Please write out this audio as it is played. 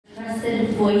trusted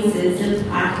voices of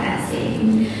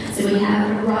podcasting. So we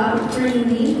have Rob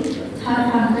Greenlee,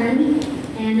 Todd Cochran,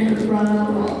 and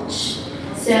Rob Walsh.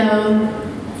 So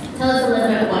tell us a little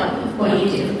bit what you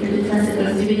do. You're the trusted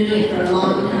voices. You've been doing it for a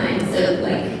long time, so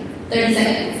like 30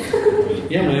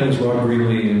 seconds. Yeah, my name is Rob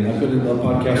Greenlee, and I've been a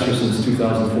podcaster since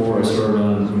 2004. I started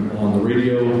on the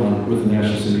radio with the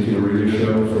National Syndicated Radio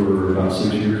Show for about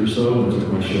 6 years or so, and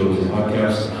took my show as a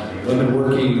podcast. I've been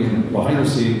working behind the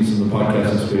scenes in the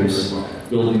podcasting space,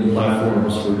 building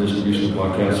platforms for distribution of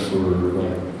podcasts for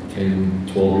like 10,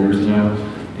 12 years now,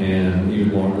 and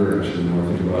even longer, actually, the more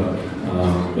I think about it.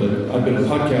 But I've been a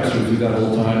podcaster through that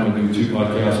whole time. I do 2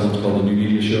 podcasts. One's called The New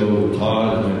Media Show with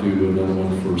Todd, and I do another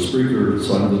one for Spreaker.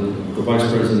 So I'm the Vice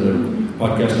President of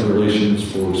Podcasting Relations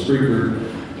for Spreaker,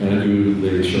 and I do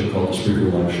the show called The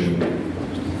Spreaker Live Show.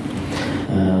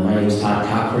 My name is Todd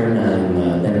Cochran.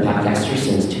 I've been a podcaster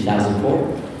since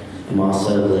 2004. I'm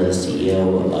also the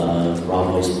CEO of Raw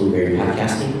Voice Blueberry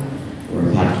Podcasting. We're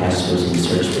a podcast hosting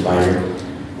service provider.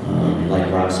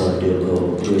 Like Rob said,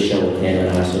 do a show with him,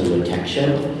 and I also do a tech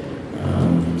show.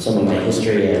 Some of my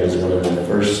history, I was one of the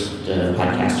first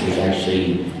podcasters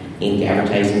actually ink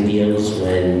advertising deals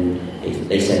when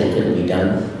they said it couldn't be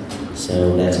done.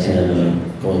 So that's kind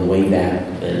of going way back,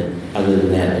 but other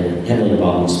than that, I've been heavily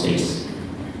involved in space.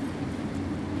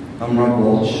 I'm Rob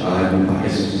Walsh. I've been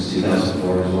podcasting since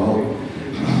 2004 as well.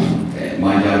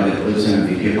 My job lives in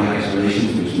VP of Podcast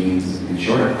Relations, which means, in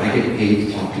short, I get paid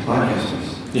to talk to podcasters.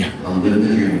 Yeah. I'm living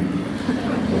the dream.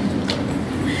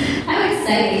 How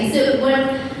exciting. So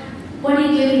what are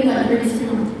you doing about British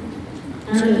Film?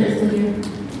 I don't know if they're still here.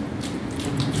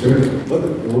 Sure.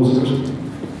 What was the question?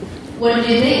 What do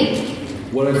you think?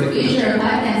 What I think. Future of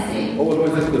podcasting. What do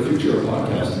I think of the future of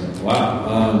podcasting?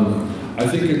 Wow. I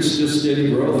think it's just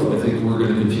steady growth. I think we're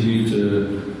going to continue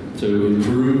to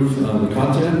improve the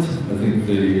content. I think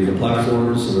the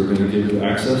platforms that are going to give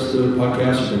access to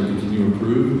podcasts are going to continue to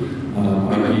improve.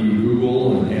 i.e.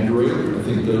 Google and Android. I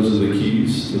think those are the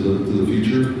keys to the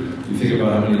future. You think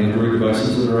about how many Android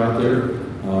devices that are out there.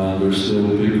 There's still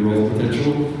big growth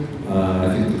potential.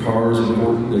 I think the car is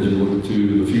important as you look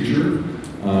to the future.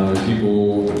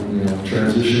 People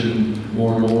transition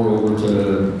more and more over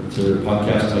to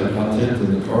podcast type content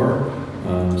in the car.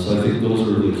 So I think those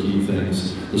are the key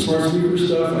things. The smart speaker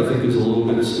stuff, I think, is a little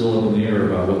bit still up in the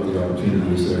air about what the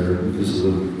opportunity is there. This is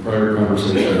a prior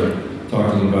conversation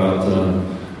talking about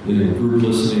group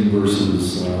listening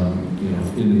versus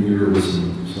in the ear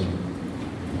listening. So.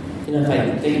 If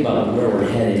I think about where we're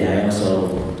headed, I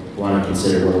also want to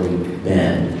consider where we've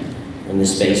been. When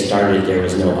this space started, there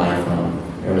was no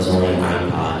iPhone, there was only an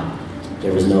iPod,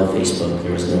 there was no Facebook,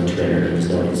 there was no Twitter, there was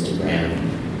no Instagram.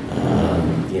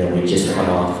 We just come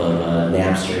off of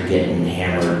Napster getting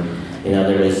hammered.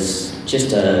 There was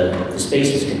just the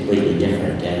space was completely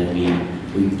different, and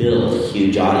we built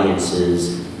huge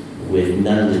audiences with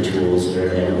none of the tools that are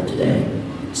available today.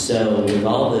 So with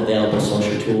all the available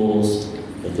social tools,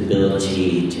 with the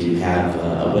ability to have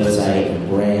a website, a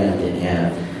brand, and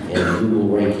have Google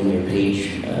ranking your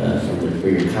page for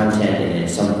your content, and at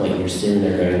some point here soon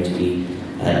they're going to be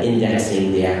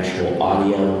indexing the actual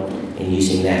audio and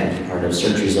using that as part of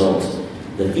search results.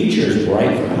 The future is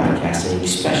bright for podcasting,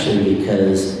 especially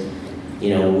because,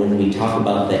 when we talk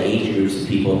about the age groups of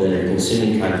people that are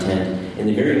consuming content, in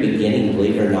the very beginning,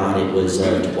 believe it or not, it was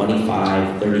a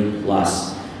 25, 30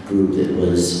 plus group that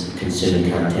was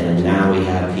consuming content. And now we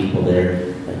have people that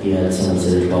are, like you had someone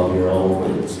said, a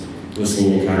 12-year-old that's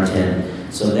listening to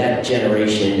content. So that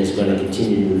generation is going to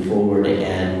continue to move forward,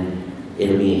 and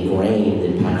it'll be ingrained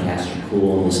that podcasts are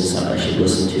cool, and this is something I should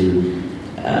listen to.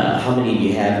 How many of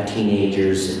you have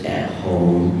teenagers at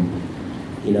home?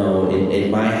 In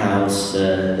my house,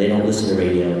 they don't listen to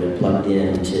radio. They're plugged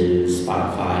into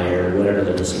Spotify or whatever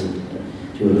they're listening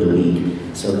to of the week.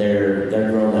 So they're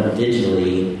growing up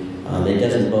digitally. It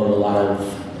doesn't bode a lot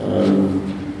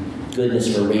of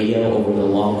goodness for radio over the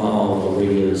long haul. The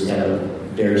radio's got a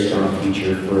very strong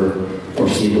future for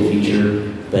foreseeable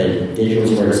future, but digital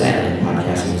is where it's at, and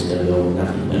podcasting is going to go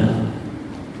nothing but up.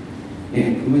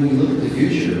 And when you look at the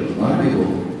future, a lot of people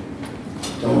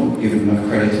don't give enough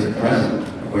credit to the present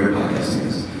of where podcasting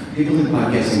is. People think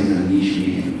podcasting is a niche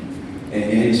medium, and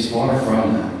it's far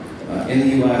from that. In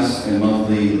the U.S., and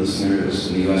monthly listeners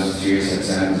in the U.S.,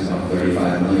 SiriusXM is about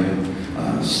 35 million.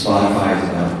 Spotify is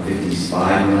about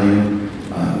 55 million.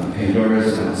 Pandora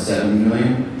is about 70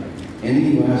 million. In the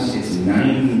U.S., it's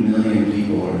 90 million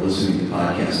people are listening to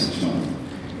podcasts each month.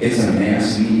 It's a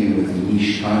mass medium with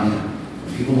niche content.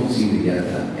 People don't seem to get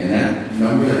that. And that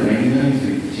number, that 90 million, is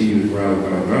going to continue to grow.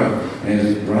 And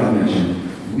as Rob mentioned,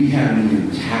 we haven't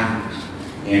even tapped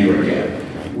Android yet.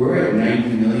 We're at 90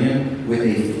 million with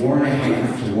a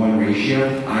 4.5 to 1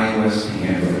 ratio iOS to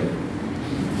Android.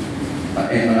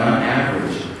 And on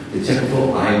average, the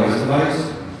typical iOS device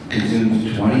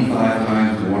consumes 25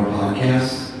 times more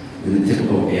podcasts than the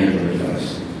typical Android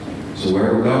device. So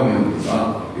where we're going is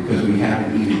up because we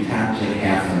haven't even tapped yet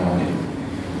half the market.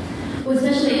 Well,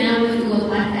 especially now with Google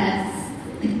Podcasts,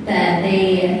 that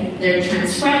they're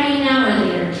transcribing now, or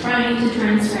they are trying to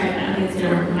transcribe. I don't think it's going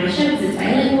to work for my show because it's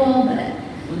bilingual, but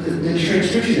The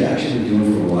transcription I've actually been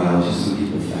doing for a while. Just some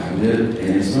people found it,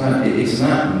 and it's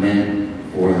not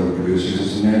meant for the producers.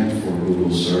 It's meant for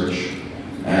Google search,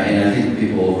 and I think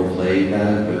people overplayed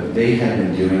that, but they had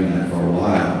been doing that for a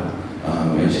while.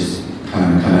 It just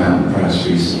kind of come out in the press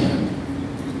recently.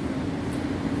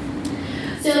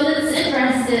 so let's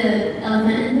address the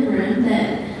elephant in the room,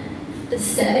 that the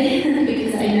study,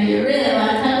 because I know you really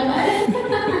want to talk about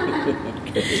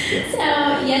it. So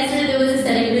yesterday there was a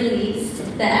study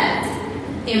released that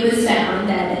it was found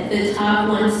that the top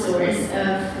one source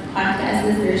of podcast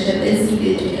listenership is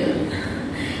YouTube.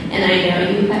 And I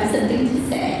know you have something to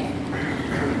say.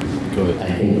 Go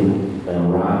ahead. I think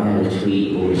Rob had a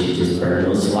tweet where we should just burn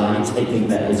those slides. I think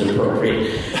that was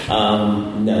appropriate.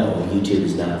 No, YouTube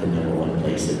is not the number one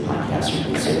place that podcasts are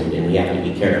consumed, and we have to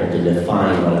be careful to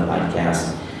define what a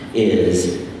podcast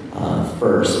is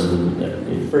first.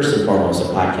 And first and foremost, a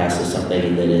podcast is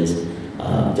something that is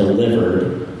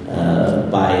delivered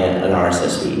by an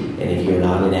RSS feed. And if you're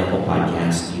not an Apple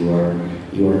Podcast, you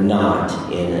are not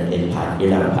you're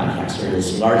not a podcaster. And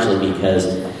it's largely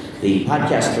because the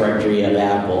podcast directory of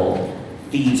Apple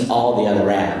feeds all the other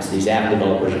apps. These app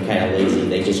developers are kind of lazy.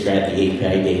 They just grab the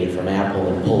API data from Apple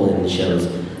and pull in the shows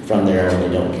from their own. They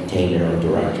don't contain their own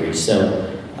directory. So,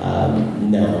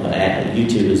 no,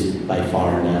 YouTube is by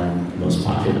far not the most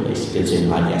popular place to consume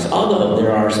podcasts, although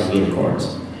there are some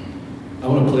unicorns. I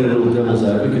want to play a little devil's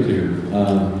advocate here,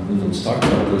 and let's talk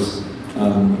about this.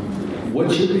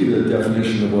 What should be the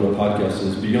definition of what a podcast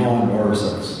is beyond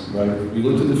RSS, right? We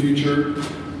look to the future.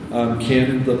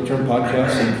 Can the term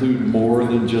podcast include more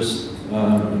than just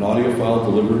an audio file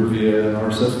delivered via an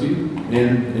RSS feed?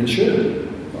 And should it?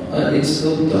 It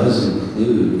still does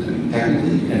include,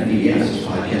 technically, you can have PDFs.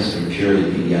 Podcasts are purely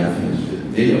PDF and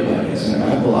video podcasts. And I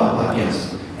have a lot of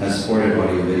podcasts that supported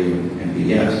audio, video, and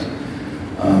PDFs.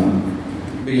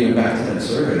 But back to that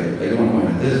survey, I don't want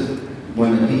to point at this.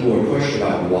 When the people were pushed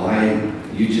about why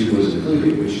YouTube was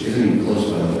included, which isn't even close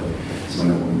to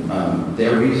it,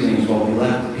 their reasoning is, well, we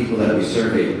let the people that we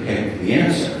surveyed pick the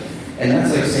answer. And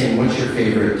that's like saying, what's your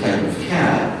favorite type of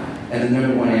cat? And the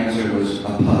number one answer was a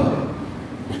pug.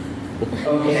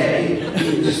 Okay,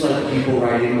 you just let people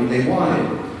write in what they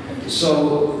wanted.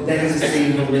 So that has the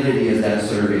same validity as that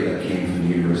survey that came from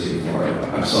the University of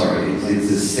Florida. I'm sorry, it's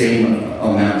the same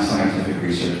amount of scientific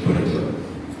research put into it.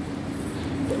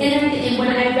 And when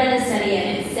I read the study,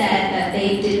 it said that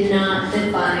they did not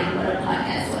define what a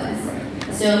podcast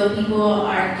was. So people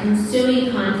are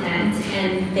consuming content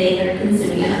and they are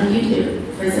consuming it on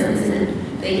YouTube for some reason,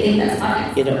 and they think that's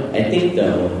podcast. I think,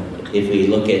 though, if we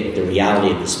look at the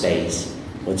reality of the space,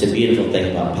 what's a beautiful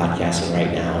thing about podcasting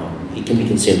right now, it can be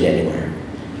consumed anywhere.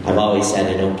 I've always said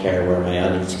I don't care where my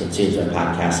audience consumes my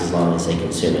podcast as long as they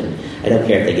consume it. I don't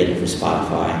care if they get it from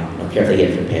Spotify. I don't care if they get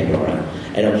it from Pandora.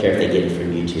 I don't care if they get it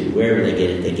from YouTube. Wherever they get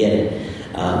it, they get it.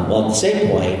 Well, at the same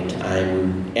point,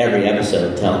 I'm every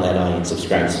episode telling that audience,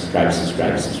 subscribe,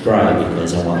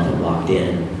 because I want them locked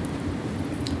in.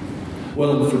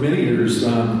 Well, for many years,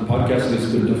 podcasting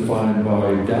has been defined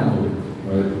by downloading,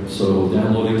 right? So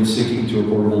downloading and syncing to a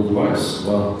portable device.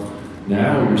 Well,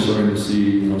 now you're starting to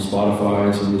see, Spotify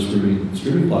and some of the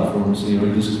streaming platforms. You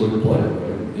just click play.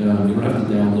 Right? You don't have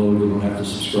to download. You don't have to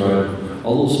subscribe.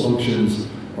 All those functions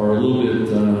are a little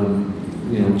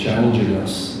bit, challenging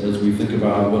us as we think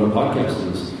about what a podcast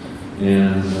is.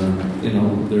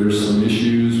 And there's some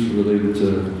issues related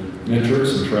to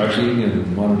metrics and tracking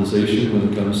and monetization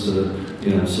when it comes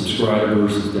to subscribe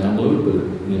versus download. But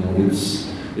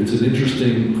it's an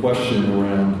interesting question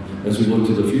around as we look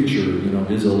to the future.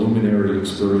 Is a Luminary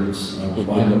experience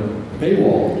behind a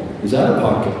paywall? Is that a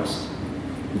podcast?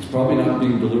 It's probably not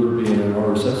being delivered via an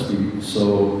RSS feed.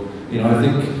 So I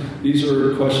think these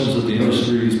are questions that the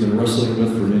industry has been wrestling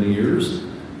with for many years.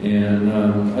 And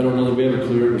I don't know that we have a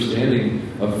clear understanding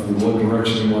of what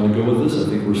direction we want to go with this. I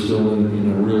think we're still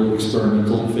in a real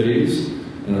experimental phase.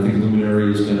 And I think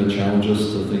Luminary is going to challenge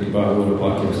us to think about what a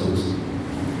podcast is.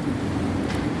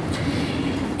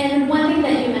 And one thing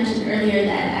that you mentioned earlier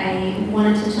that I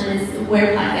wanted to touch on is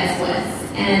where podcast was.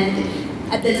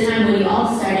 And at the time when you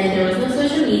all started, there was no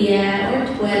social media or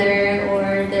Twitter,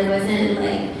 or there wasn't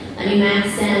Max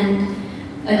send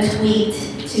a tweet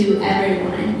to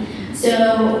everyone.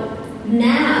 So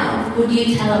now, would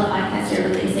you tell a podcaster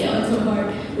when they say, oh, it's so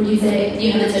hard, would you say, do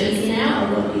you have it so easy now,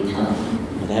 or what would you tell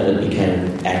them? Well, that would be kind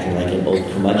of acting like an old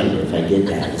curmudgeon if I did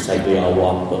that. It's like we all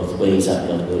walk both ways up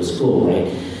and go to school,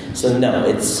 right? So no,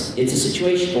 it's a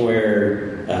situation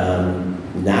where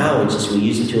now it's just we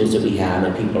use the tools that we have,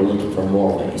 and people are looking for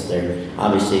more ways.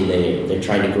 They're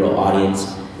trying to grow audience.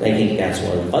 And I think that's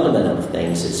one of the fundamental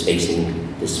things that's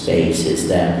facing the space is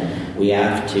that we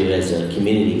have to, as a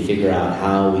community, figure out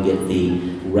how we get the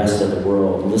rest of the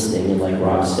world listening. And like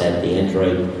Rob said, the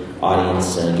Android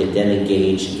audience, get them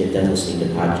engaged, get them listening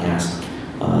to podcasts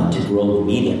to grow the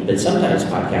medium. But sometimes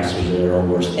podcasters are their own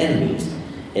worst enemies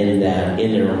in that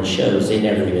in their own shows, they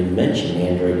never even mention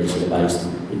Android as a device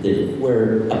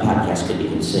where a podcast could be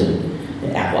consumed.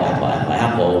 Apple,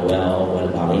 well, what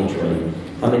about Android?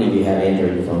 How many of you have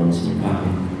Android phones in your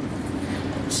pocket?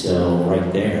 So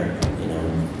right there,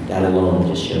 that alone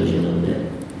just shows you a little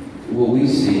bit. What we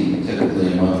see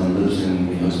typically a month in Libsyn,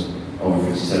 we host over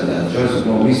 57,000 shows.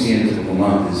 What we see in a typical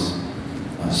month is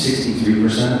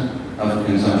 63% of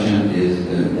consumption is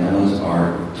the downloads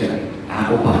are to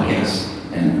Apple Podcasts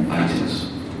and iTunes.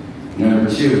 Number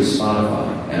 2 is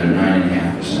Spotify at a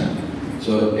 9.5%.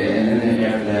 So, and then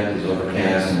after that is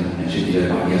Overcast and Shitty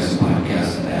Podcasts and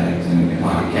Podcast Addict and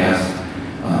Pocket Cast,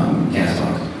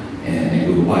 CastBox, and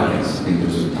Google Podcasts. I think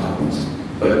those are the top ones.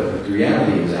 But the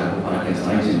reality is Apple Podcasts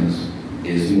and iTunes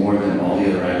is more than all the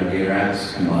other aggregator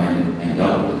apps combined and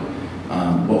doubled.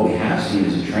 What we have seen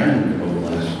as a trend over the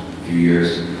last few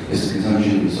years is the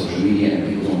consumption of social media and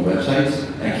people's own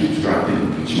websites. That keeps dropping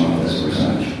each month as a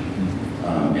percentage.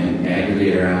 And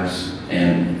aggregator apps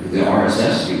and the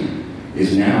RSS feed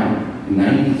is now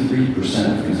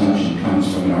 93% of consumption comes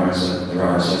from their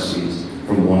RSS feeds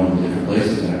from one of the different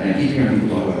places. And I keep hearing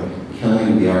people talk about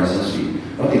killing the RSS feed.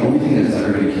 But the only thing that's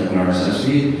ever going to kill an RSS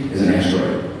feed is an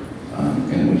asteroid.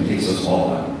 And when it takes us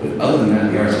all out. But other than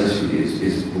that, the RSS feed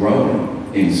is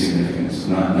growing in significance,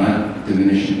 not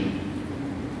diminishing.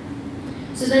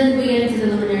 So then we get into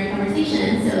the Luminary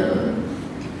conversation. So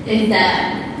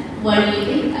what do you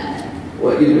think about it?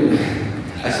 Well,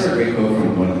 I saw a great quote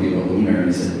from one of the people at Luminary.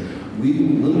 He said,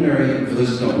 Luminary, for those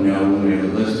who don't know Luminary,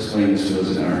 let's explain this to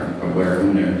those that aren't aware of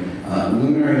Luminary.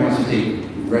 Luminary wants to take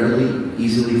readily,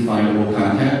 easily findable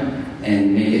content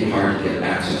and make it hard to get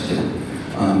access to.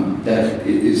 That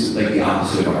is like the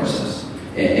opposite of RSS.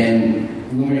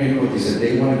 And Luminary, what they said,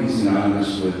 they want to be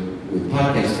synonymous with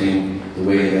podcasting the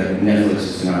way that Netflix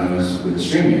is synonymous with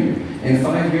streaming. And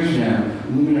 5 years from now,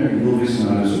 Luminary will be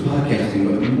synonymous with podcasting,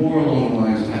 but more along the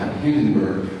lines of how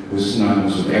Hindenburg was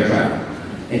synonymous with air travel.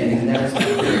 And that's the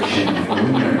prediction for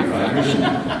Luminary 5 years from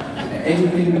now. And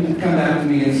you can come back to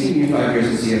me and see me in 5 years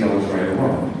and see if I was right or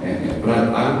wrong. But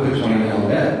I would put $20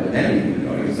 bet with any of the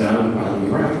audience that I would probably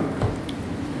be right.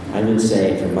 I would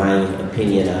say, from my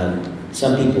opinion,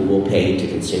 some people will pay to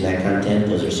consume that content.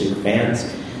 Those are super fans.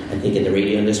 I think in the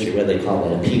radio industry, what they call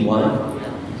it a P1.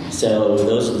 So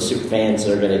those are the super fans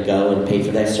that are going to go and pay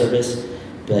for that service.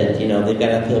 But they've got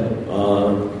to put,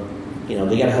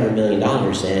 they got $100 million,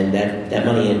 and that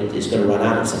money is going to run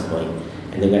out at some point.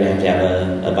 And they're going to have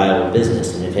a viable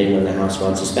business. And if anyone in the house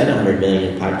wants to spend $100 million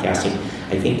in podcasting,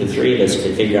 I think the three of us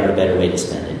could figure out a better way to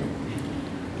spend it.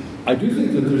 I do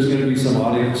think that there's going to be some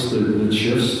audience that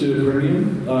shifts to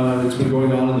premium. It's been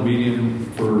going on in the medium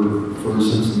for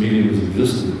since the medium has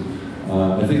existed.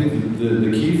 I think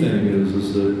the key thing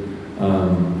is that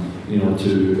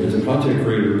as a content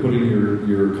creator, putting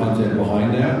your content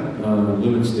behind that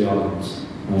limits the audience.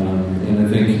 And I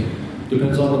think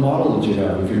depends on the model that you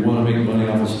have. If you want to make money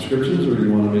off of subscriptions or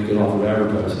you want to make it off of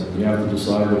advertising, you have to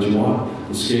decide what you want,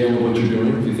 the scale of what you're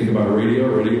doing. If you think about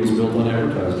radio is built on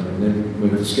advertising, and then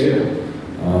with the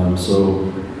scale. So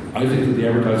I think that the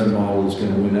advertising model is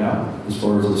going to win out as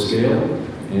far as the scale,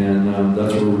 and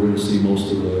that's where we're going to see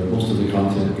most of the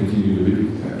content continue to be.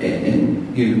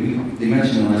 And they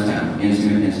mentioned the last time,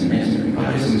 instant.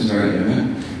 Podcasting is very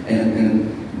different, and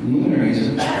Luminary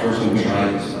is the first one to try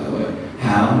this, by the way.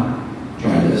 How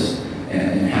tried this,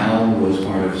 and Hal was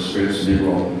part of Scripps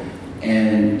mid-roll.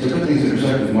 And to put things in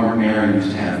perspective, Mark Maron used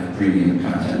to have premium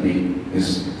content.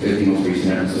 His 50 most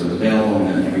recent episodes was available, and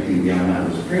then everything beyond that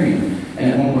was premium.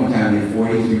 And at one point in time, they had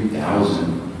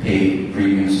 43,000 paid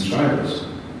premium subscribers.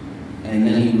 And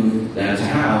then he moved that to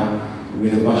Hal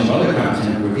with a bunch of other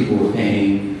content where people were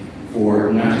paying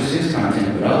for not just his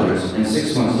content, but others. And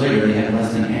 6 months later, they had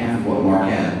less than half of what Mark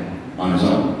had on his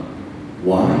own.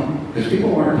 Why? Because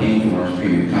people weren't paying for Mark's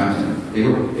premium content. They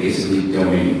were basically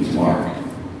donating to Mark.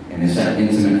 And it's that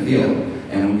intimate feel.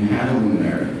 And when you have a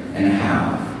Luminary and a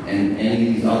Hal and any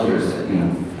of these others that,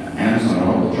 Amazon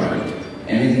Audible tried,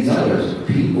 And these others,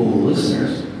 people,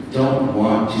 listeners, don't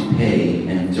want to pay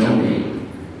and donate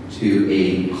to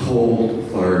a cold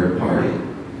third party.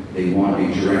 They want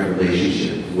a direct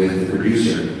relationship with the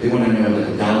producer. They want to know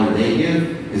that the dollar they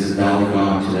give is a dollar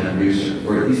gone to that producer,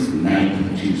 or at least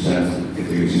 92 cents if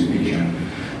they're using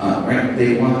Patreon. Right?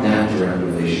 They want that direct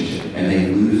relationship, and they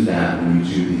lose that when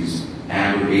you do these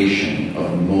aggregation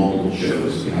of multiple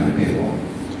shows behind a paywall.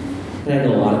 And I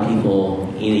know a lot of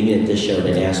people, even at this show,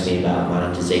 that ask me about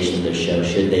monetization of their show.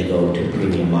 Should they go to a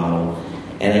premium model?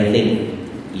 And I think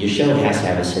your show has to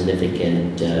have a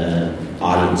significant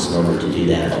audience in order to do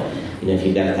that. You know, if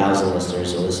you've got 1,000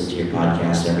 listeners who listen to your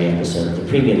podcast every episode, the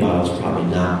premium model is probably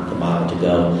not the model to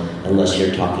go unless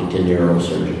you're talking to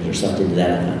neurosurgeons or something to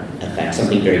that effect,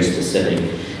 something very specific.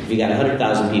 If you got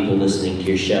 100,000 people listening to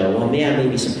your show, well, yeah,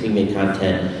 maybe some premium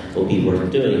content will be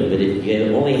worth doing. But if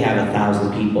you only have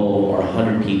 1,000 people or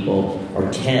 100 people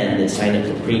or 10 that sign up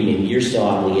for premium, you're still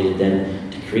obligated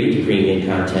then to create the premium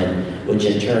content, which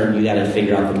in turn you got to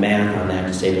figure out the math on that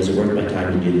to say, was it worth my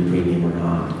time to do the premium or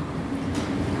not?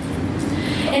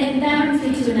 And that brings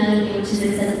me to another thing, which is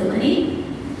accessibility.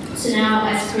 So now,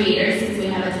 as creators, since we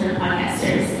have a ton of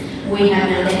podcasters, we have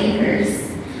now the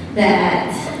anchors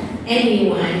that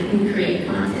anyone can create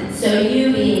content. So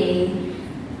you being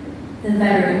the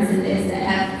veterans in this that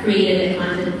have created the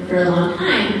content for a long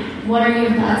time, what are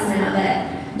your thoughts now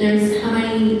that there's how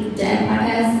many dead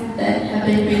podcasts that have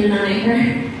been created on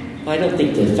Anchor? I don't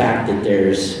think the fact that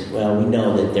we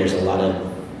know that there's a lot of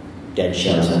dead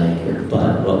shows on Anchor,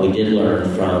 but what we did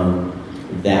learn from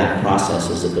that process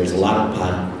is that there's a lot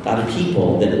of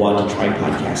people that want to try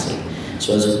podcasting.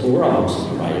 So as we're all hosting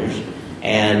providers,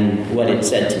 and what it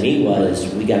said to me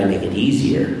was, we got to make it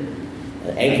easier.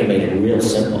 Anchor made it real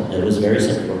simple. It was very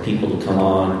simple for people to come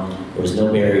on. There was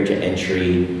no barrier to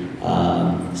entry.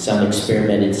 Some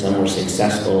experimented, some were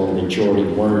successful, the majority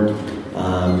weren't.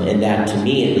 And that, to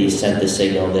me at least, sent the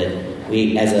signal that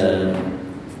we, as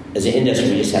an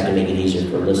industry, just have to make it easier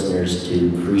for listeners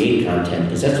to create content,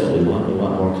 because that's what we want. We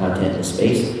want more content in the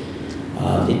space.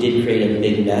 It did create a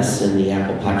big mess in the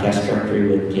Apple Podcast directory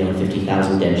with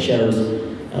 50,000 dead shows,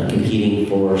 competing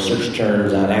for search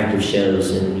terms on active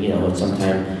shows. And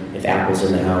sometime if Apple's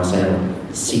in the house, I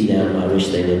don't see them. I wish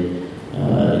they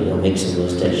would make some of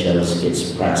those dead shows get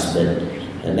suppressed.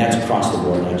 And that's across the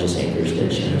board, not just Anchor's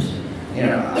dead shows.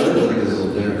 I would look at this a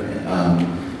little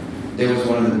different. There was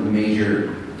one of the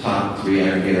major top 3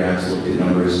 aggregator apps looked at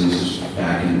numbers, and this was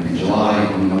back in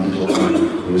July. In the month of July,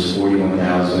 there was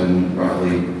 41,000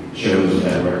 roughly shows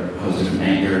that were hosted from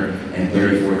Anchor, and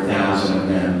 34,000 of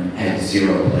them had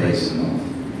 0 plays in the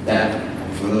month.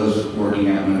 That, for those working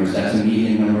out numbers, that's a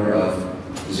median number of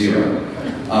 0.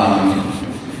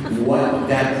 What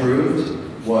that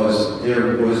proved was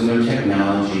there was no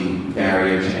technology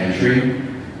barrier to entry,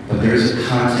 but there is a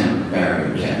content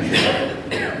barrier to entry.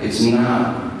 It's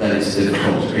not that it's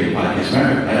difficult to create podcasts.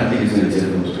 Remember, I don't think it's been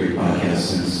difficult to create podcasts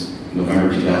since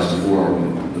November 2004,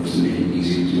 when it was making it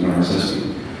easy to do an RSS feed.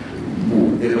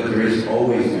 But there has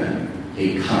always been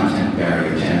a content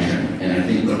barrier to entry, and I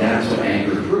think that's what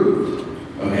Anchor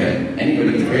proved. Okay,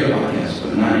 anybody can create a podcast,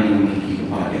 but not anyone can keep a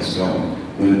podcast going.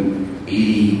 When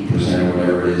 80% or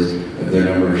whatever it is of their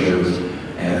number of shows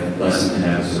have less than 10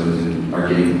 episodes and are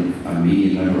getting a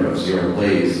median number of 0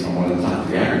 plays on one of the top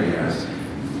 3 aggregators,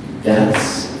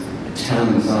 that's a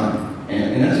telling sign.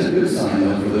 And that's a good sign,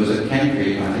 though, for those that can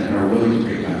create content and are willing to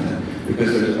create content, because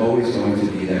there's always going to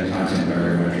be that content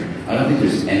barrier to entry. I don't think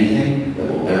there's anything that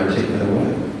will ever take that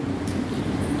away.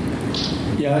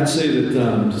 Yeah, I'd say that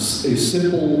a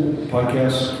simple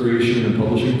podcast creation and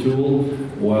publishing tool,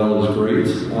 while it is great,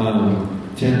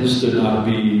 tends to not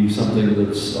be something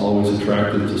that's always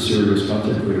attractive to serious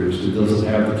content creators. It doesn't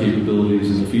have the capabilities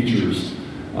and the features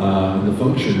and the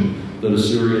function that a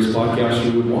serious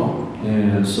podcaster would want.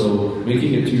 And so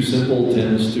making it too simple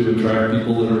tends to attract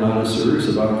people that are not as serious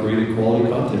about creating quality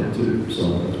content too.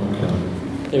 So that's my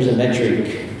comment. There's a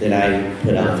metric that I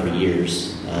put out for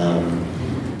years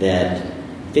that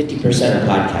 50% of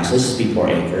podcasts, this is before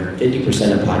Anchor,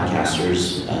 50% of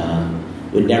podcasters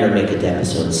would never make it to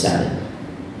episode 7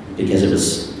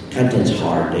 because content's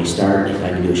hard. They start, they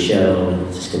kind of do a show, and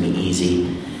it's just going to be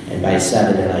easy. And by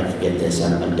 7, they're like, forget this,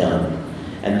 I'm done.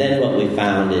 And then what we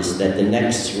found is that the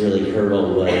next really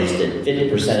hurdle was that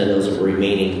 50% of those that were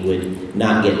remaining would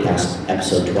not get past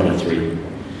episode 23.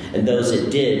 And those that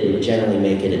did would generally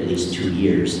make it at least 2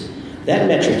 years. That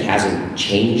metric hasn't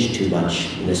changed too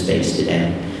much in the space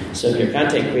today. So if you're a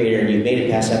content creator and you've made it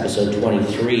past episode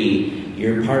 23,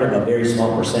 you're part of a very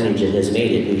small percentage that has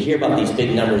made it. We hear about these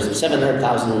big numbers of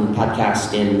 700,000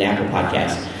 podcasts in Apple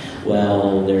Podcasts.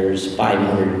 Well, there's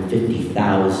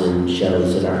 550,000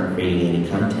 shows that aren't creating any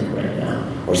content right now,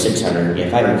 or 600,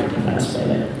 550,000 by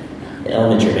that.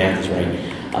 Elementary math is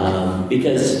right.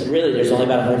 Because really there's only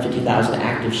about 150,000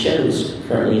 active shows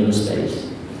currently in the space.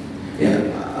 Yeah,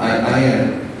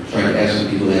 I tried to ask some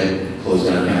people that had closed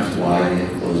down accounts why they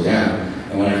had closed down.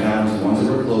 And what I found was the ones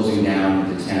that were closing down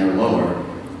to 10 or lower,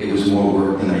 it was more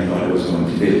work than I thought it was going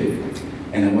to be.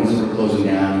 And the ones that were closing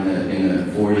down in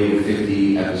the 40 to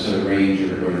 50 episode range,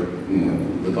 or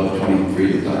above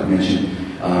 23 that I mentioned,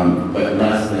 but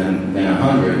less than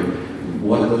 100,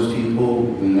 what those people,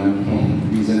 the number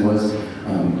one reason was,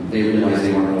 they realized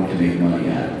they weren't going to make money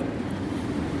at it.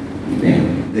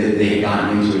 They had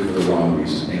gotten into it for the wrong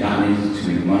reason. They got into it to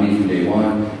make money from day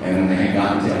one, and when they had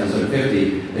gotten to episode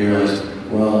 50, they realized,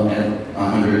 well, at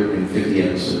 150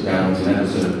 episodes, down to an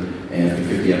episode, and after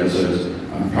 50 episodes,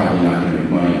 I'm probably not going to make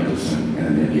money at this, and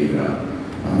then they gave it up.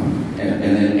 And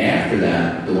then after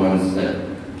that, the ones that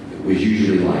was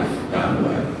usually life got in the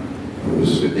way. It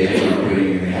was if they had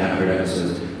quitting and they had 100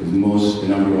 episodes. The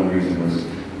number one reason was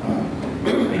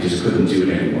I just couldn't do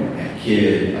it anymore. I had a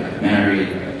kid, I got married, I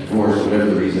got divorced, whatever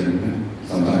the reason.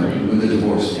 Sometimes with the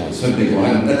divorce, it's a big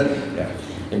one. Yeah.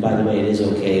 And by the way, it is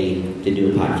okay to do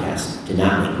a podcast to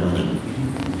not make money.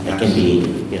 That can be,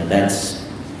 that's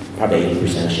probably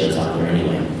 80% of shows out there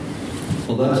anyway.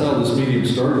 Well, that's how this medium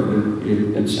started.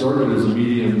 It started as a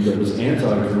medium that was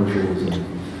anti-commercialism,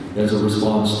 as a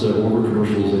response to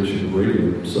over-commercialization of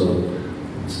radio. So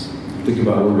think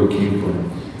about where it came from.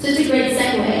 So it's a great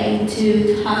segue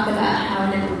to talk about how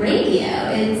now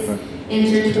radio is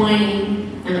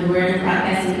intertwining. I mean, we're in a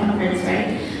broadcasting conference,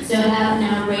 right? So how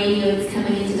now radio is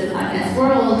coming into the podcast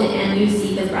world, and you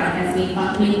see the broadcasting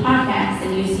podcasts,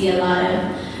 and you see a lot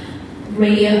of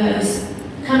radio hosts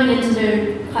coming into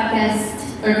their podcast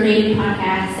or creating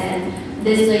podcasts, and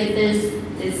this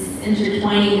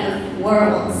intertwining of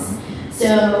worlds.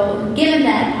 So given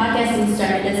that podcasting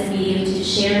started as a medium to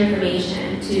share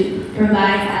information, to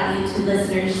provide value to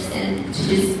listeners, and to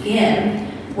just give,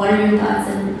 what are your thoughts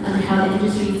on how the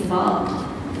industry has evolved?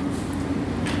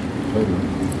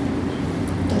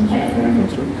 Okay, I'm gonna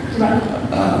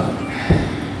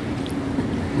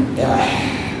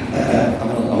I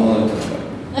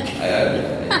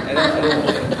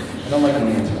don't like the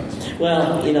answer.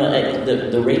 Well,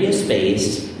 the radio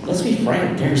space, let's be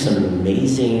frank, there's some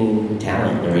amazing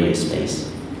talent in the radio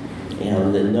space.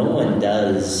 No one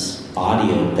does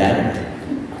audio better.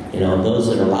 Those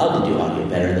that are allowed to do audio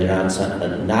better, they're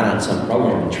not on some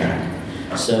programming track.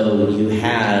 So you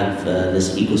have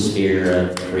this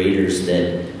ecosphere of creators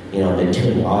that have been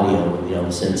doing audio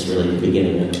since really the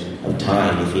beginning of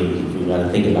time, if you want to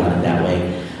think about it that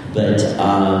way. But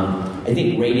I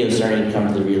think radio is starting to come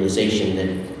to the realization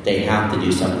that they have to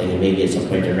do something, and maybe at some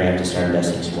point they're going to have to start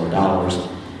investing some more dollars.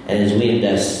 And as we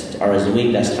invest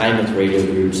time with radio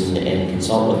groups and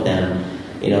consult with them,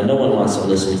 no one wants to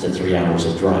listen to 3 hours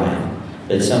of drive.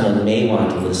 But someone may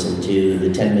want to listen to the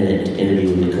 10-minute interview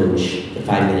with the coach, the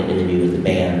 5-minute interview with the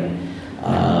band,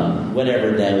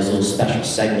 whatever those little special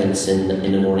segments in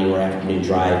the morning or afternoon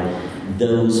drive.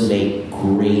 Those make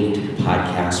great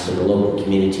podcasts for the local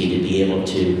community to be able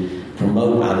to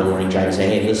promote on the morning drive and say,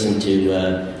 hey, listen to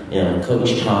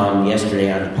Coach Tom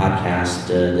yesterday on the podcast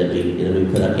that we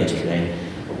put up yesterday.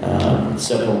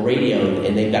 So for radio,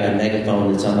 and they've got a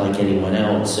megaphone that's unlike anyone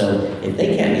else. So if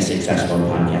they can't be successful in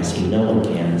podcasting, no one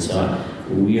can. So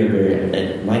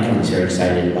my company's very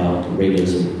excited about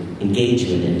radio's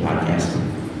engagement in podcasting.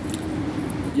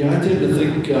 Yeah, I tend to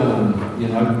think,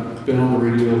 I've been on the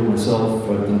radio myself.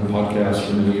 I've done podcasts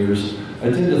for many years. I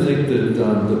tend to think that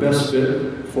the best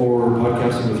fit for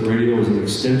podcasting with radio is an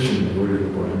extension of the radio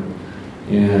brand,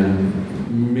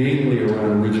 and mainly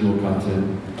around original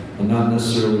content, and not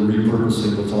necessarily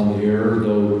repurposing what's on the air,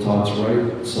 though Todd's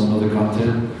right, some other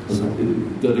content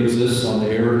that exists on the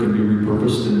air can be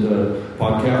repurposed into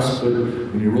podcasts, but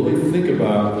when you really think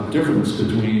about the difference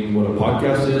between what a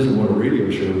podcast is and what a radio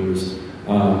show is,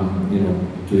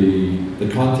 the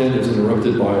content is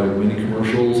interrupted by many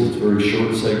commercials. It's a very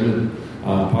short segment.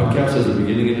 Podcast has a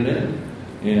beginning and an end.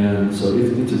 And so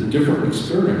it's a different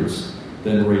experience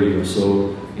than radio.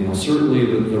 So, certainly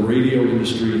the radio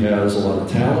industry has a lot of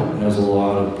talent, has a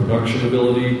lot of production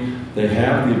ability. They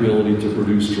have the ability to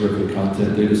produce terrific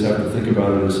content. They just have to think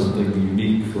about it as something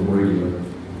unique from radio.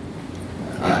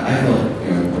 I feel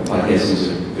like podcasting is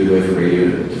a good way for radio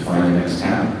to find the next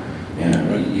talent.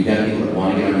 You've got people that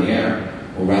want to get on the air.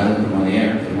 Well, rather than put them on the air,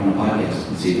 put them on a podcast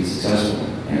and see if it's successful,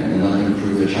 and let them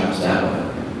improve their chops that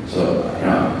way. So,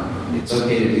 it's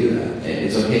okay to do that.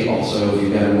 It's okay also if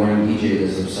you've got a morning DJ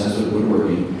that's obsessed with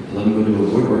woodworking, let them go to a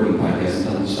woodworking podcast and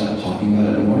tell them to stop talking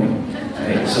about it in the morning.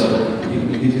 Right? So you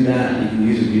can do that. You can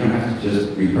use it. You don't have to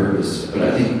just repurpose. But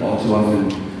I think all too often,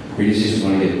 radio stations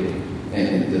want to get,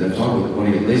 and that I've talked with,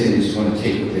 want to get lazy. They just want to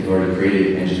take what they've already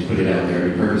created and just put it out there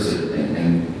and repurpose it,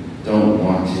 and don't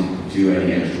want to do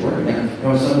any extra work.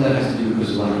 Now, some of that has to do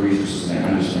because of a lot of resources, and I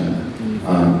understand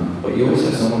that. But you always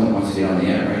have someone that wants to get on the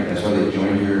air, right? That's why they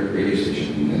joined your radio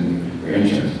station and your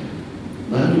insurance.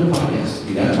 Let them do a podcast.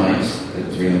 You got mics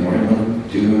at 3 in the morning. Let them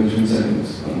do it in 2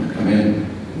 seconds. Let them come in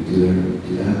and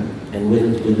do that. And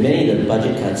with many of the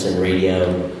budget cuts in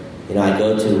radio, I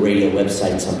go to radio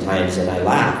websites sometimes and I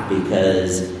laugh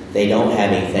because they don't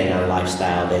have anything on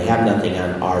lifestyle. They have nothing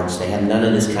on arts. They have none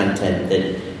of this content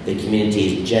that the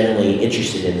community is generally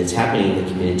interested in that's happening in the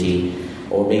community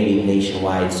or maybe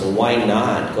nationwide. So why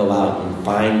not go out and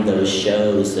find those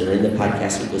shows that are in the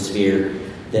podcast ecosphere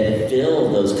that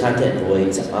fill those content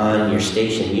voids on your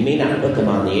station? You may not put them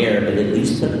on the air, but at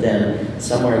least put them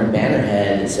somewhere in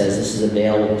bannerhead that says this is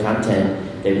available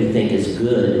content that we think is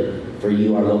good for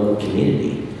you, our local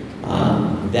community.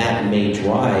 That may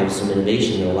drive some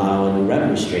innovation and allow a new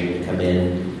revenue stream to come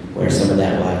in where some of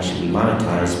that will actually be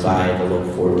monetized by the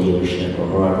local Ford dealership or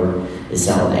whoever is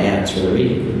selling ads for the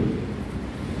radio group.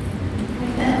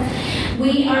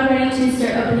 We are ready to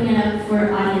start opening it up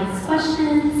for audience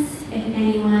questions. If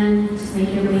anyone, just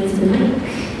make your way to the mic.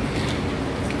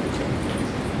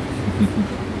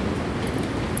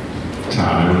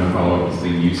 Todd, I want to follow up the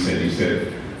thing you said. You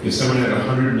said if someone had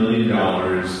 $100 million,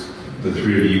 the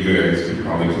three of you guys could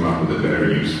probably come up with a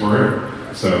better use for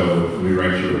it. So if we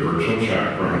write you a virtual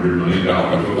check for $100 million,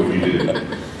 what would you do?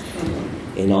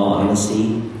 In all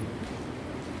honesty,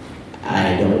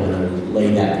 I don't want to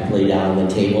lay that completely down on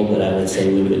the table, but I would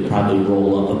say we would probably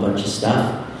roll up a bunch of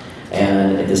stuff.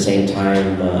 And at the same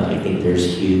time, I think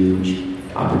there's huge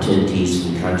opportunities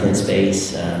in content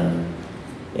space.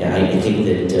 I think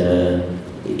that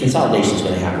consolidation is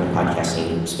going to happen in the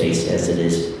podcasting space as it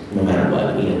is no matter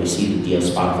what. We see the deal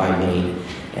Spotify made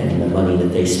and the money that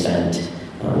they spent,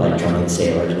 like Drunken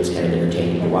Sailors. It was kind of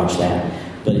entertaining to watch that.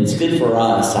 But it's good for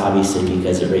us, obviously,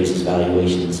 because it raises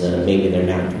valuations. Maybe they're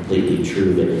not completely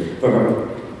true,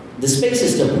 but the space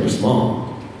is still pretty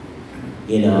small,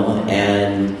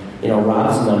 and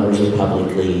Rob's numbers are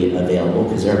publicly available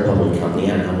because they're a public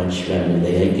company on how much revenue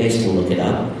they make. You guys can look it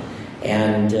up.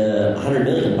 And $100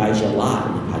 million buys you a lot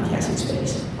in the podcasting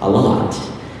space, a lot.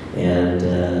 And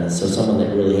so someone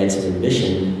that really had some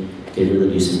ambition could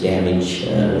really do some damage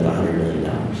with $100 million.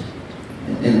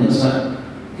 And let's not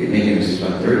make any mistake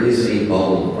about it. There is a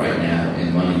bubble right now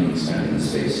in money being spent in this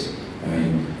space. I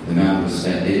mean, the amount that's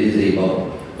spent, it is a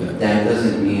bubble. But that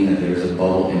doesn't mean that there's a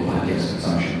bubble in podcast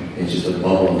consumption. It's just a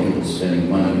bubble of people spending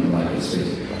money in the podcast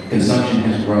space. Consumption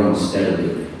has grown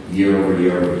steadily, year over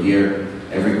year over year.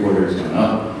 Every quarter has gone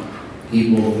up.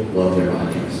 People love their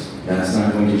podcasts. That's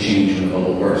not going to change when the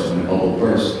bubble bursts. When the bubble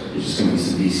bursts, there's just going to be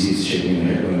some VCs shaking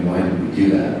their head going, why did we do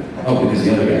that? Oh, because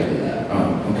the other guy did that.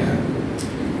 Oh, okay.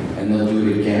 And they'll do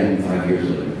it again 5 years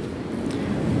later.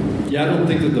 Yeah, I don't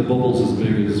think that the bubble's as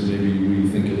big as maybe we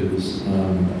think it is.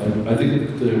 I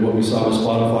think that what we saw with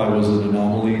Spotify was an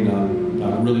anomaly,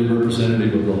 not really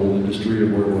representative of the whole industry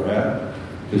of where we're at,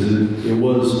 because it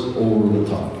was over the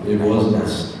top. It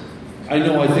wasn't.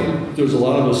 I think there's a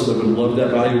lot of us that would love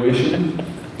that valuation,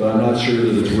 but I'm not sure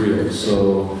that it's real.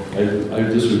 So I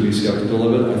just would be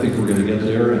skeptical of it. I think we're going to get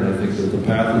there, and I think that the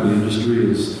path of the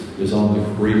industry is on the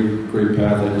great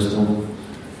path. I just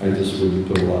wouldn't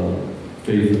put a lot of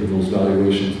faith in those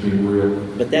valuations being real.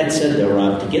 But that said, though,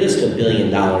 Rob, to get us to $1 billion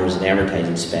in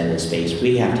advertising spend in space,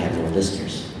 we have to have more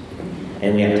listeners,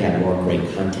 and we have to have more great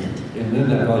content. And then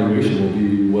that valuation will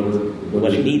be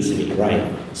what it needs to be,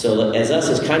 right? So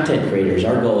as content creators,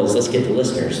 our goal is let's get the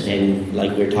listeners, and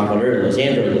like we were talking about earlier, those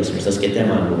Android listeners, let's get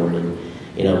them on board.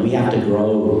 And we have to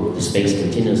grow the space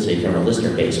continuously from our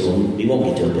listener base. So we won't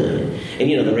get to $1 billion.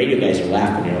 And the radio guys are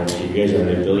laughing. You guys aren't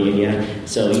at $1 billion yet.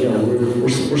 So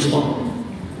we're small.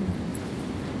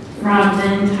 Rob,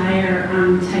 the entire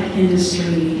tech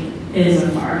industry is a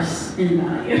farce in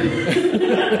value.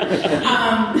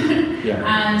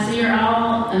 So you're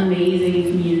all amazing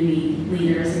community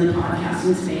leaders in the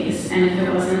podcasting space, and if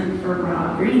it wasn't for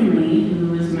Rob Greenlee,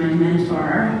 who was my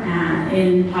mentor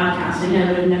in podcasting,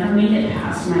 I would have never made it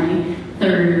past my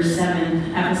 3rd or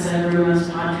 7th episode where most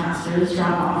podcasters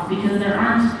drop off because there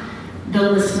aren't the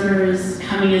listeners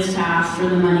coming as fast or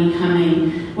the money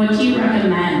coming. What do you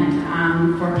recommend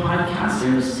for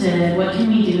podcasters? What can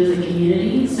we do as a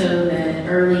community so that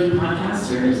early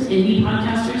podcasters, indie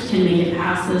podcasters, can make it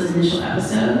past those initial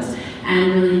episodes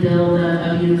and really build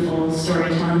a beautiful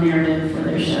storytelling narrative for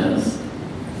their shows?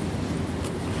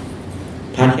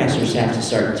 podcasters have to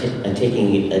start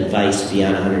taking advice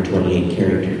beyond 128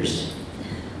 characters.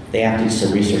 They have to do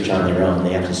some research on their own.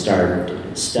 They have to start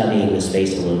studying the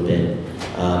space a little bit.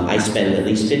 I spend at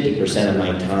least 50% of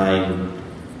my time,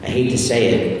 I hate to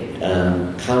say it,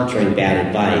 countering bad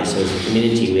advice. So as a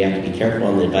community, we have to be careful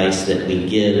on the advice that we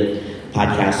give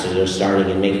podcasters who are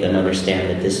starting and make them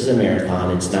understand that this is a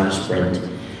marathon, it's not a sprint,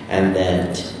 and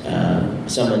that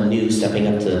someone new stepping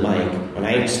up to the mic. When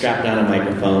I strapped on a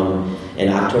microphone in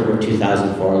October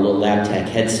 2004, a little lab tech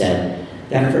headset,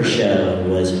 that first show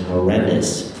was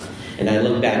horrendous. And I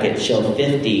look back at show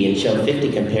 50, and show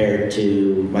 50 compared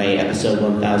to my episode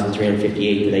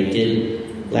 1358 that I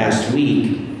did last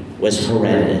week was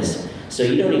horrendous. So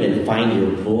you don't even find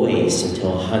your voice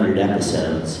until 100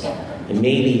 episodes, and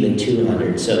maybe even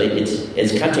 200. So it's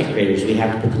as content creators, we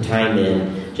have to put the time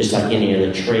in, just like any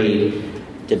other trade,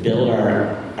 to build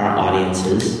our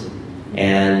audiences.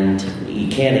 And you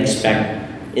can't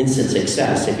expect instant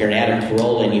success. If you're an Adam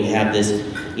Carolla and you have this,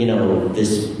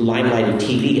 this limelighted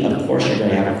TV, of course you're going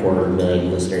to have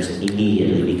 250,000 listeners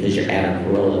immediately because you're Adam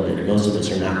Carolla, but most of us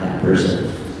are not that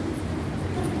person.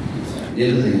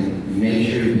 The other thing, make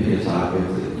sure you pick a topic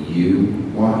that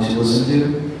you want to listen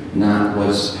to, not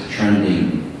what's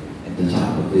trending at the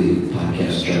top of the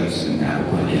podcast charts and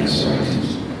Apple Podcasts or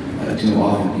iTunes. Too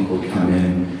often people come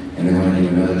in and they want to do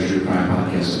another true crime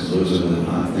podcast because those are the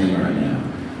hot thing right now.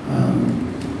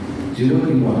 Do what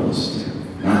you want to listen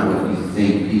to, not what you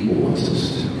think people want to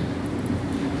listen to.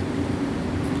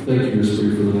 Thank you, Ms.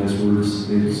 Bree, for the nice words.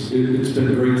 It's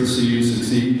been great to see you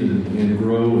succeed and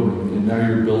grow, and now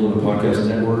you're building a podcast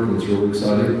network, and it's really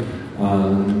exciting.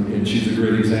 And she's a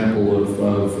great example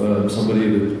of somebody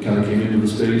that kind of came into the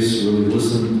space, really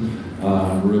listened,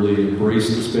 really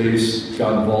embraced the space,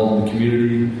 got involved in the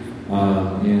community,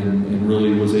 and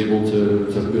really was able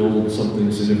to build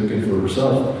something significant for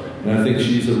herself. And I think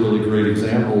she's a really great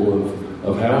example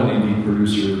of how an indie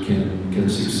producer can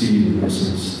succeed in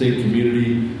this. Think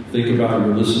community, think about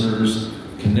your listeners,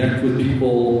 connect with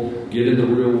people, get in the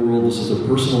real world. This is a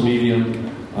personal medium.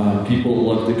 People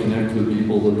love to connect with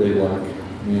people that they like.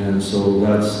 And so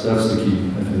that's the key,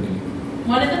 I think.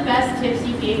 One of the best tips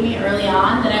you gave me early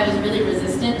on that I was really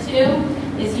resistant to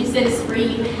is you said, Spree,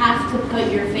 you have to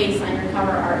put your face on your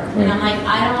cover art. Right. And I'm like,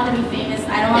 I don't want to be famous.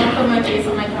 I don't want to put my face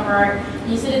on my cover art.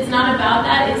 And you said it's not about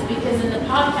that. It's because in the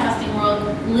podcasting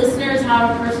world, listeners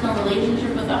have a personal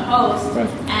relationship with the host, right,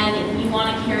 and you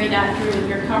want to carry that through with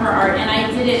your cover art. And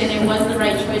I did it, and it was the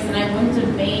right choice, and I wouldn't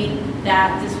have made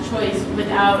this choice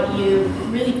without you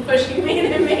really pushing me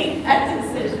to make that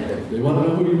decision. They want to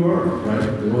know who you are,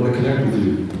 right? They want to connect with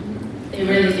you. They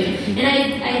really do.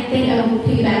 And I think I will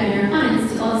piggyback on your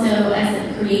comments also as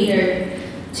a creator.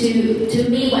 To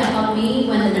me, what helped me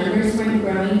when the numbers weren't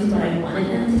growing to what I wanted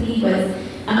them to be was,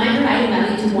 am I providing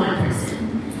value to one person?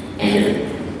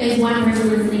 And is one person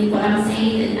listening to what I'm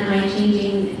saying? And am I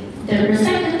changing their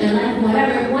perspective, their life,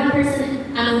 whatever? One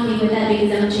person, I'm okay with that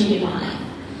because I'm changing my life.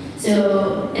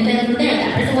 So, and then from there,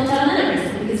 that person will tell another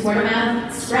person because word of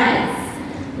mouth spreads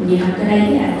when you have good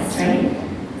ideas, right?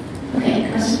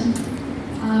 Okay, question?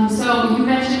 So you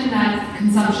mentioned that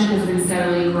consumption has been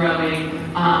steadily growing,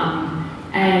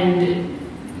 and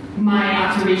my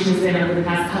observation has been over the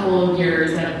past couple of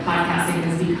years that podcasting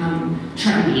has become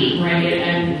trendy, right?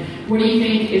 And what do you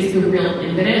think is the real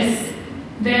impetus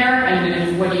there,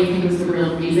 and what do you think was the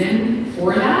real reason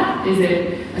for that? Is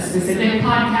it a specific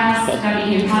podcast that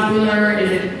became popular?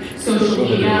 Is it social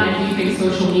media? And do you think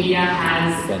social media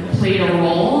has played a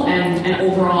role? And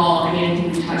overall, I mean, I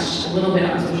think we touched a little bit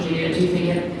on social media. Do you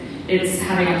think it's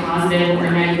having a positive or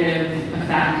negative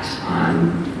effect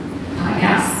on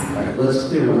podcasts? All right, let's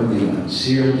clear one thing up.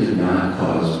 Serial did not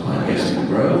cause podcasting to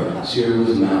grow. Serial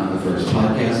was not the first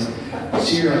podcast.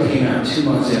 Serial came out 2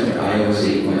 months after iOS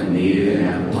 8 went native in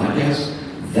Apple Podcasts.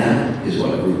 That is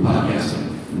what grew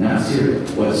podcasting, not Serial.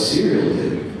 What Serial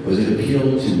did was it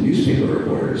appealed to newspaper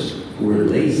reporters who were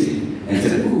lazy and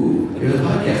said, ooh, there's a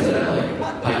podcast that I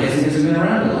like. Podcasting hasn't been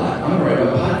around a lot. I'm going to write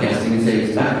about podcasting and say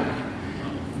it's back.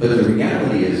 But the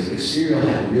reality is, if Serial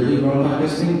had really grown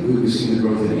podcasting, we would have seen the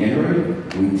growth in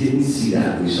Android. We didn't see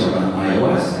that. We saw it on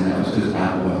iOS, and that was because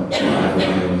Apple went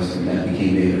iOS, and that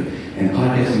became native. And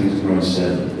podcasting has grown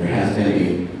steadily. There has been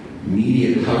a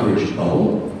media coverage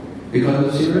bubble because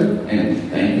of Serial,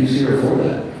 and thank you, Serial, for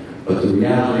that. But the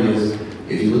reality is,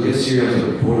 if you look at Serial as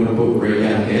a quote-unquote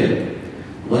breakout hit,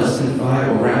 less than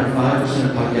around 5%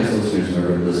 of podcast listeners have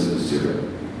ever listened to Serial.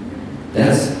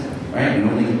 That's right, and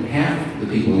only half the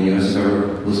people in the U.S. have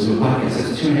ever listened to a podcast.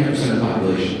 That's 2.5% of the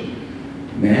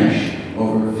population. MASH,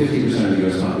 over 50% of the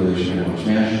U.S. population have watched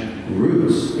MASH.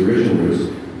 Roots, the original Roots,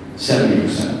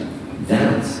 70%.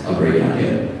 That's a breakout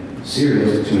hit.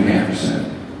 Serial's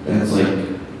 2.5%. That's like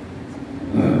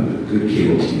a good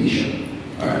cable TV show.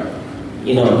 All right.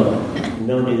 You know,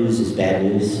 no news is bad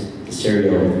news. The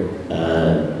Serial,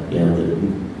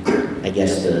 I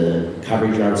guess the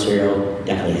coverage around Serial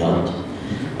definitely helped.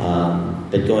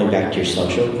 But going back to your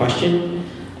social question,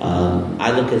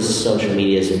 I look at social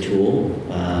media as a tool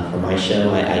for my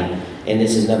show. And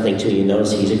this is nothing to you.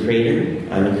 Notice he's a creator.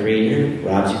 I'm a creator.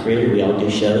 Rob's a creator. We all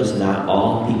do shows. Not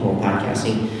all people in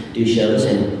podcasting do shows,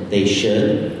 and they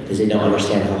should, because they don't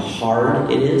understand how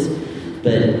hard it is.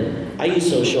 But I use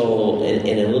social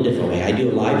in a little different way. I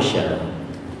do a live show,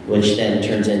 which then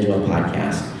turns into a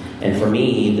podcast. And for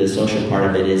me, the social part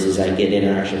of it is I get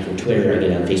interaction from Twitter, I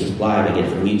get on Facebook Live, I get it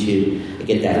from YouTube, I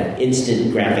get that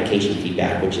instant gratification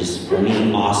feedback, which is for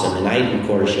me awesome. And I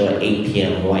record a show at 8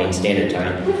 p.m. Hawaiian Standard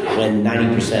Time when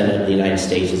 90% of the United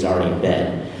States is already in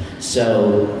bed.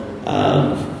 So,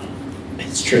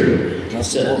 it's true.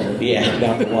 So, yeah,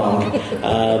 not for long.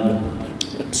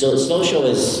 So social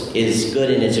is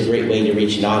good, and it's a great way to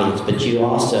reach an audience, but you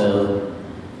also,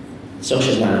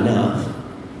 social's not enough.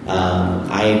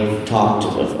 I talked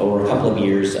over a couple of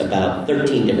years about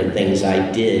 13 different things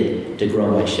I did to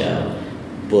grow my show.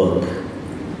 Book,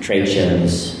 trade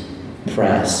shows,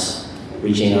 press,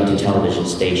 reaching out to television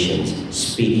stations,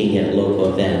 speaking at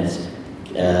local events,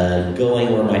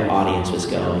 going where my audience was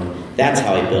going. That's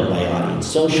how I built my audience.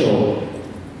 Social,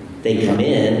 they come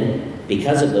in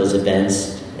because of those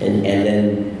events, and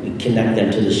then we connect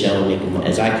them to the show and make them,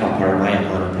 as I call, part of my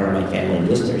economy, part of my family and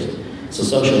listeners. So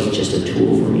social is just a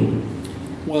tool for me.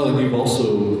 Well, and you've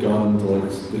also gone to like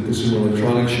the Consumer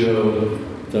Electronics Show,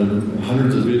 done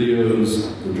hundreds of videos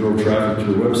that drove traffic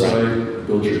to your website,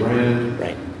 built your brand.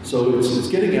 Right. So it's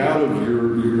getting out of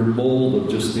your mold of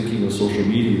just thinking of social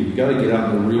media. You got to get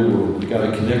out in the real world. You got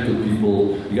to connect with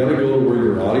people. You got to go where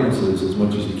your audience is as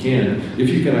much as you can. If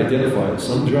you can identify it.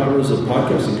 Some genres of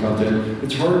podcasting content,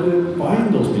 it's hard to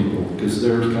find those people because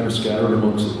they're kind of scattered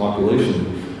amongst the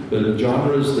population. But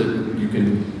genres that you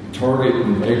can target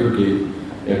and aggregate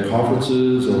at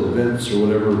conferences or events or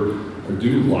whatever, or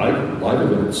do live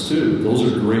events too. Those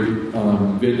are great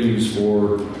venues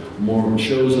for more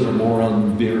shows that are more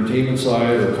on the entertainment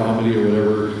side or comedy or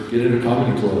whatever. Get in a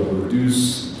comedy club or do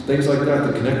things like that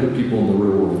to connect with people in the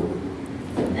real world.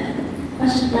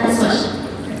 Last question.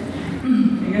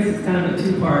 I guess it's kind of a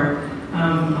two-part.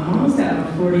 I'm almost at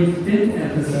the 45th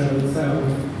episode, so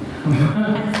I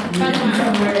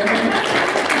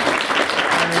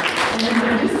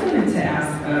just wanted to ask,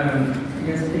 I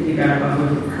guess piggyback off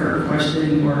of her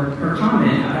question or her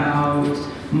comment about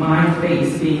my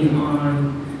face being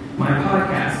on my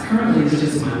podcast. Currently, it's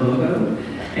just my logo.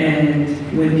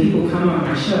 And when people come on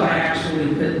my show, I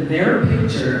actually put their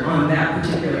picture on that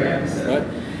particular episode. Right.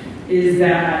 Is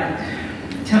that,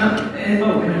 and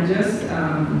I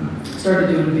just started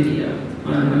doing video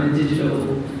on a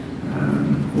digital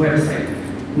website,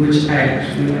 which I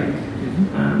actually like.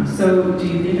 So do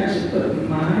you think I should put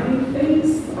my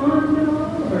face on it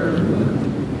all, or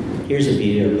what? Here's the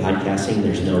beauty of podcasting.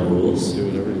 There's no rules. Do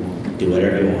whatever you want. Do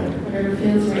whatever you want. Whatever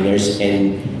feels right.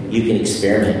 And you can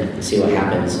experiment and see what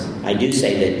happens. I do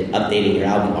say that updating your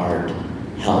album art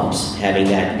helps. Having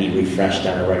that be refreshed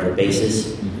on a regular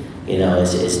basis,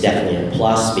 is definitely a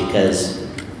plus, because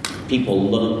people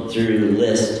look through the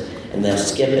list and they'll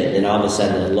skip it, and all of a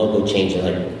sudden the logo changes,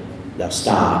 they'll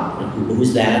stop.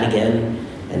 Who's that again?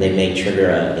 And they may trigger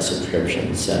a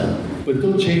subscription. So, but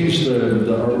don't change the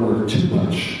artwork too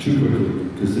much, too quickly,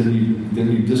 because then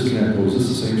you disconnect. Is this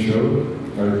the same show?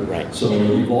 Right. So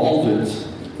evolve it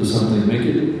to something. Make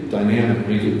it dynamic.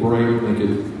 Make it bright. Make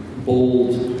it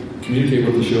bold. Communicate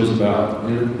what the show's about.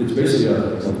 And it's basically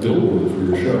a billboard for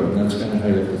your show, and that's kind of how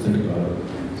you have to think about it.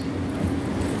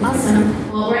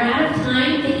 Awesome. Well, we're out of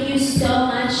time. Thank you so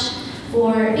much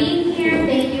for being here.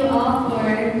 Thank you all for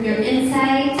your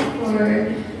insight,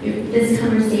 for this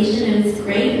conversation. It was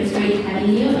great. It was great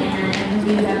having you, and I hope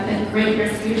you have a great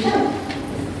rest of your show.